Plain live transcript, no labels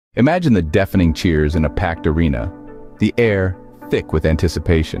Imagine the deafening cheers in a packed arena, the air thick with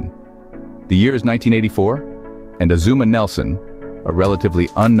anticipation. The year is 1984, and Azumah Nelson, a relatively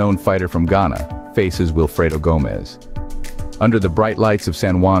unknown fighter from Ghana, faces Wilfredo Gomez. Under the bright lights of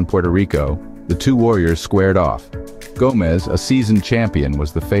San Juan, Puerto Rico, the two warriors squared off. Gomez, a seasoned champion,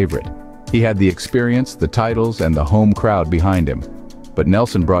 was the favorite. He had the experience, the titles, and the home crowd behind him. But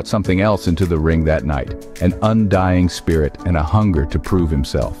Nelson brought something else into the ring that night, an undying spirit and a hunger to prove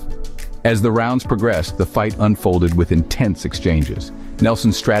himself. As the rounds progressed, the fight unfolded with intense exchanges.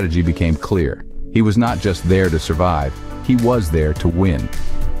 Nelson's strategy became clear. He was not just there to survive, he was there to win.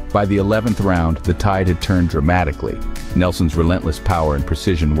 By the 11th round, the tide had turned dramatically. Nelson's relentless power and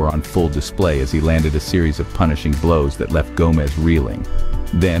precision were on full display as he landed a series of punishing blows that left Gomez reeling.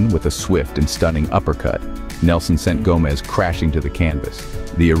 Then, with a swift and stunning uppercut, Nelson sent Gomez crashing to the canvas.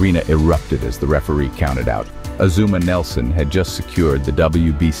 The arena erupted as the referee counted out. Azumah Nelson had just secured the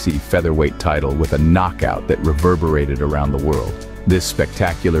WBC featherweight title with a knockout that reverberated around the world. This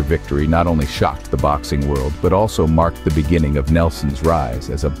spectacular victory not only shocked the boxing world, but also marked the beginning of Nelson's rise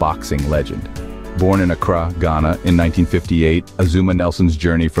as a boxing legend. Born in Accra, Ghana in 1958, Azumah Nelson's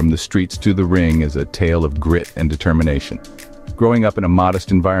journey from the streets to the ring is a tale of grit and determination. Growing up in a modest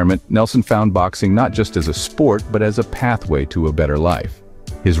environment, Nelson found boxing not just as a sport, but as a pathway to a better life.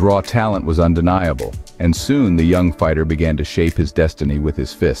 His raw talent was undeniable, and soon the young fighter began to shape his destiny with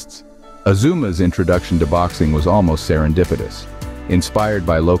his fists. Azumah's introduction to boxing was almost serendipitous. Inspired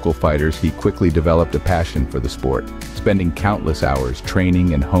by local fighters, he quickly developed a passion for the sport, spending countless hours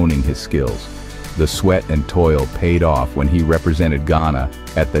training and honing his skills. The sweat and toil paid off when he represented Ghana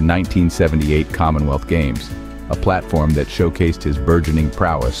at the 1978 Commonwealth Games, a platform that showcased his burgeoning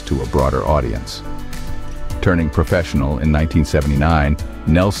prowess to a broader audience. Turning professional in 1979,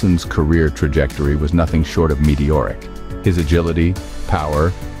 Nelson's career trajectory was nothing short of meteoric. His agility,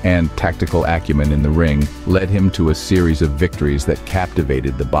 power, and tactical acumen in the ring led him to a series of victories that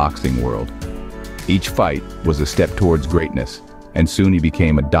captivated the boxing world. Each fight was a step towards greatness, and soon he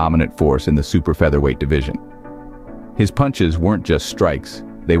became a dominant force in the super featherweight division. His punches weren't just strikes,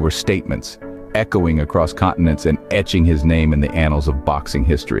 they were statements, echoing across continents and etching his name in the annals of boxing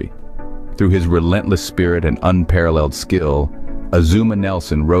history. Through his relentless spirit and unparalleled skill, Azumah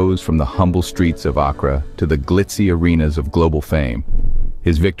Nelson rose from the humble streets of Accra to the glitzy arenas of global fame.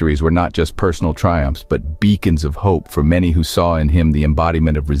 His victories were not just personal triumphs, but beacons of hope for many who saw in him the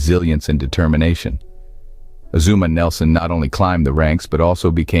embodiment of resilience and determination. Azumah Nelson not only climbed the ranks, but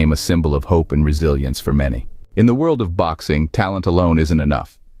also became a symbol of hope and resilience for many. In the world of boxing, talent alone isn't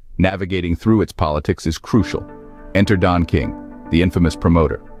enough. Navigating through its politics is crucial. Enter Don King, the infamous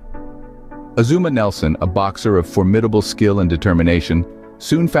promoter. Azumah Nelson, a boxer of formidable skill and determination,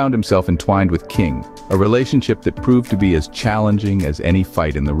 soon found himself entwined with King, a relationship that proved to be as challenging as any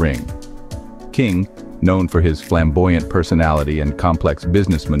fight in the ring. King, known for his flamboyant personality and complex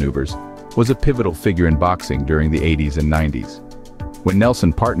business maneuvers, was a pivotal figure in boxing during the 80s and 90s. When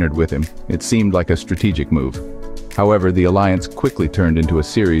Nelson partnered with him, it seemed like a strategic move. However, the alliance quickly turned into a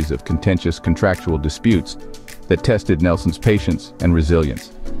series of contentious contractual disputes that tested Nelson's patience and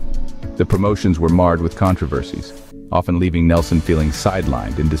resilience. The promotions were marred with controversies, often leaving Nelson feeling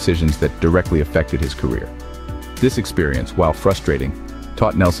sidelined in decisions that directly affected his career. This experience, while frustrating,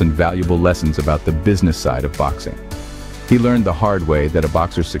 taught Nelson valuable lessons about the business side of boxing. He learned the hard way that a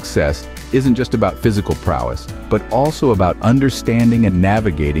boxer's success isn't just about physical prowess, but also about understanding and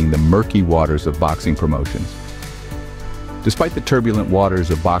navigating the murky waters of boxing promotions. Despite the turbulent waters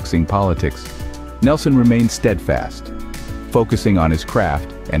of boxing politics, Nelson remained steadfast, focusing on his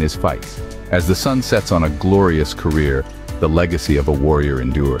craft and his fights. As the sun sets on a glorious career, the legacy of a warrior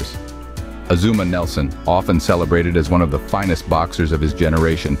endures. Azumah Nelson, often celebrated as one of the finest boxers of his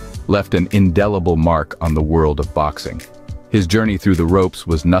generation, left an indelible mark on the world of boxing. His journey through the ropes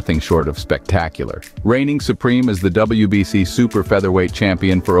was nothing short of spectacular, reigning supreme as the WBC super featherweight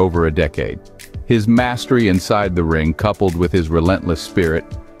champion for over a decade. His mastery inside the ring, coupled with his relentless spirit,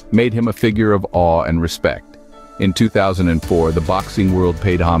 made him a figure of awe and respect. In 2004, the boxing world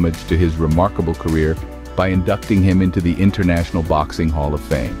paid homage to his remarkable career by inducting him into the International Boxing Hall of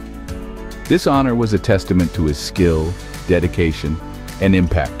Fame. This honor was a testament to his skill, dedication, and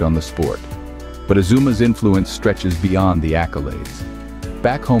impact on the sport. But Azumah's influence stretches beyond the accolades.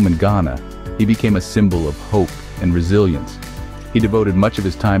 Back home in Ghana, he became a symbol of hope and resilience. He devoted much of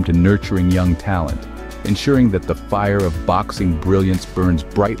his time to nurturing young talent, ensuring that the fire of boxing brilliance burns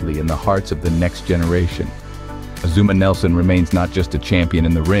brightly in the hearts of the next generation. Azumah Nelson remains not just a champion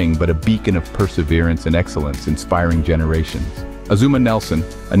in the ring, but a beacon of perseverance and excellence, inspiring generations. Azumah Nelson,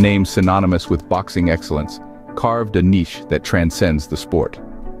 a name synonymous with boxing excellence, carved a niche that transcends the sport.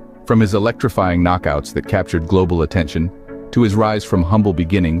 From his electrifying knockouts that captured global attention, to his rise from humble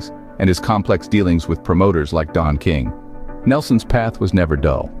beginnings and his complex dealings with promoters like Don King, Nelson's path was never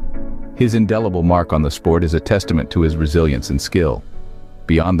dull. His indelible mark on the sport is a testament to his resilience and skill.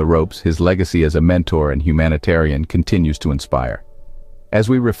 Beyond the ropes, his legacy as a mentor and humanitarian continues to inspire. As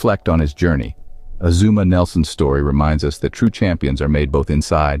we reflect on his journey, Azumah Nelson's story reminds us that true champions are made both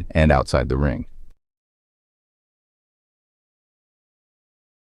inside and outside the ring.